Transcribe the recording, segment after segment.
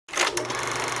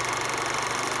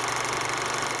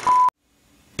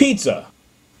Pizza.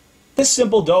 This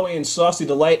simple, doughy, and saucy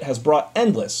delight has brought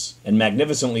endless and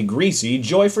magnificently greasy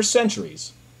joy for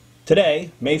centuries. Today,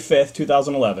 May 5th,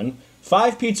 2011,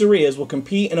 5 pizzerias will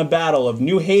compete in a battle of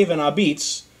New Haven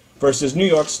Abates versus New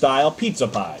York-style pizza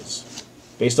pies.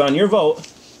 Based on your vote,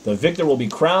 the victor will be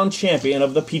crowned champion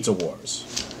of the Pizza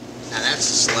Wars. Now that's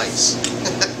a slice.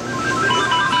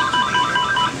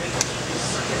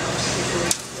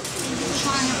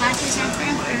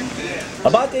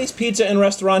 Abate's Pizza and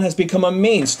Restaurant has become a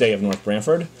mainstay of North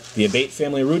Branford. The Abate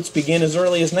family roots begin as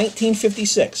early as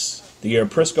 1956, the year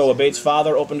Prisco Abate's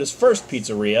father opened his first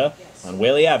pizzeria on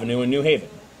Whaley Avenue in New Haven.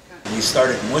 We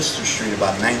started in Worcester Street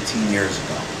about 19 years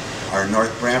ago. Our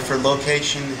North Branford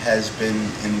location has been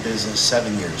in business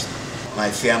 7 years now.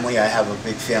 My family, I have a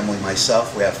big family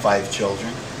myself. We have 5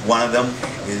 children. One of them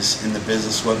is in the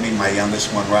business with me, my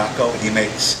youngest one, Rocco. He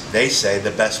makes, they say,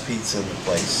 the best pizza in the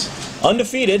place.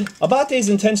 Undefeated, Abate's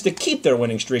intends to keep their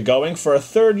winning streak going for a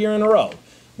 3rd year in a row,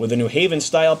 with a New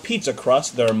Haven-style pizza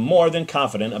crust they're more than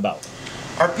confident about.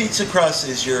 Our pizza crust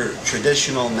is your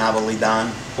traditional Napolitan.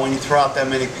 When you throw out that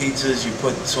many pizzas, you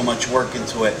put so much work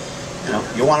into it,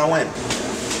 you want to win.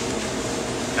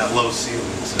 Got low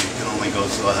ceilings, so you can only go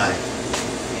so high.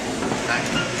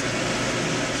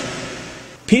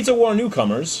 Pizza War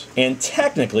newcomers, and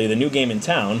technically the new game in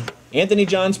town, Anthony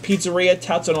John's Pizzeria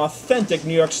touts an authentic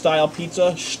New York-style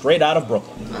pizza straight out of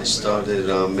Brooklyn. I started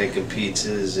making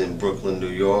pizzas in Brooklyn, New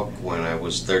York when I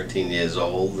was 13 years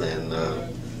old, and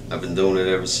I've been doing it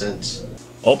ever since.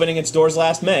 Opening its doors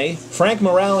last May, Frank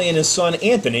Morali and his son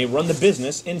Anthony run the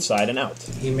business inside and out.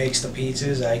 He makes the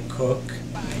pizzas, I cook.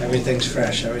 Everything's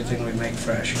fresh, everything we make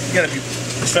fresh. You gotta be a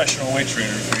professional weight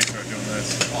trainer before you start doing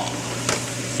this.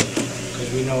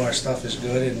 Because we know our stuff is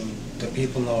good and the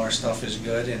people know our stuff is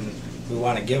good and we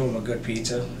want to give them a good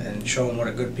pizza and show them what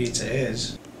a good pizza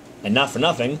is. And not for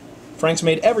nothing, Frank's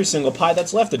made every single pie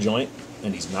that's left the joint,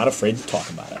 and he's not afraid to talk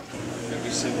about it. Every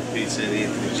single pizza at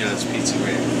Anthony John's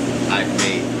Pizzeria I've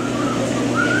made.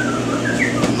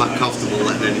 I'm not comfortable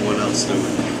letting anyone else do it.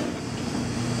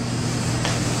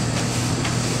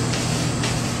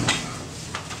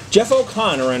 Jeff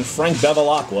O'Connor and Frank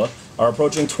Bevilacqua are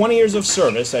approaching 20 years of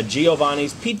service at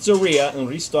Giovanni's Pizzeria and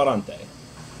Ristorante.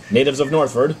 Natives of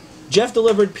Northford, Jeff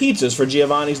delivered pizzas for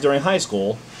Giovanni's during high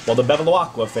school, while the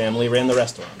Bevilacqua family ran the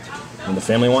restaurant. When the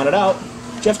family wanted out,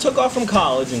 Jeff took off from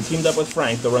college and teamed up with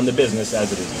Frank to run the business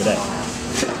as it is today.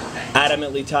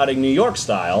 Adamantly touting New York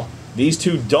style, these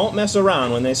two don't mess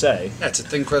around when they say, Yeah, it's a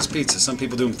thin crust pizza. Some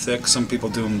people do them thick, some people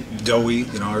do them doughy.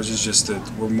 Ours is just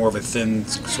we're more of a thin,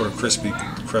 sort of crispy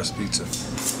crust pizza.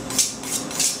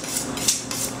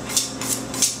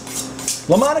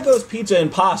 Monaco's Pizza and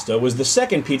Pasta was the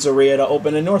second pizzeria to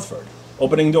open in Northford,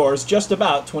 opening doors just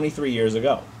about 23 years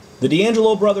ago. The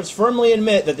D'Angelo brothers firmly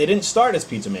admit that they didn't start as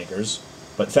pizza makers,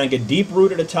 but thank a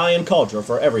deep-rooted Italian culture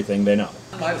for everything they know.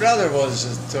 My brother was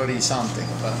 30-something,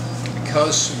 but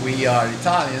because we are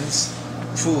Italians,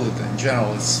 food in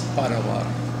general is part of our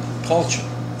culture.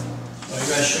 We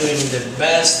are showing the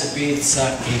best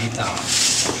pizza in town.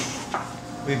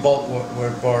 We both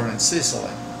were born in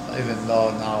Sicily, even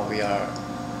though now we are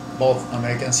both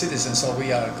American citizens, so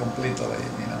we are completely,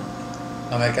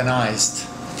 Americanized,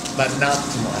 but not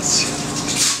too much.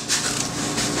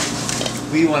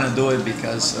 We want to do it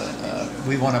because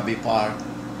we want to be part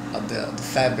of the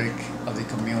fabric of the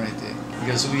community,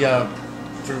 because we are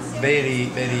very,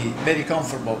 very, very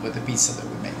comfortable with the pizza that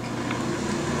we make.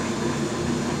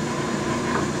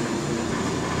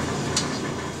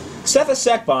 Sefa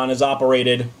Sekban has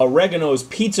operated Oregano's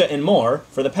Pizza and More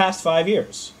for the past 5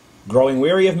 years. Growing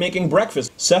weary of making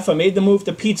breakfast, Sefa made the move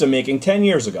to pizza making 10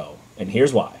 years ago, and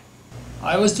here's why.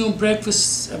 I was doing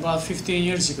breakfast about 15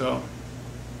 years ago,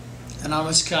 and I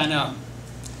was kind of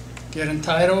getting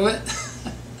tired of it.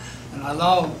 And I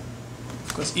love,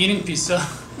 of course, eating pizza.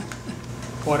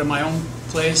 Bought in my own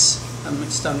place and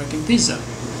started making pizza.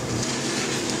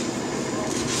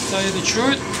 Tell you the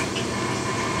truth,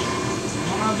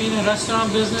 I'm not being in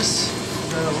restaurant business,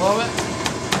 but I love it.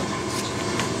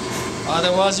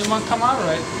 Otherwise, you won't come out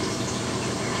right.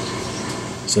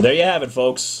 So there you have it,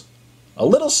 folks. A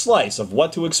little slice of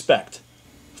what to expect.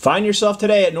 Find yourself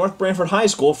today at North Branford High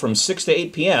School from 6 to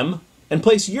 8 p.m. and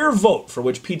place your vote for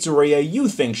which pizzeria you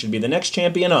think should be the next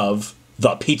champion of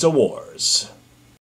the Pizza Wars.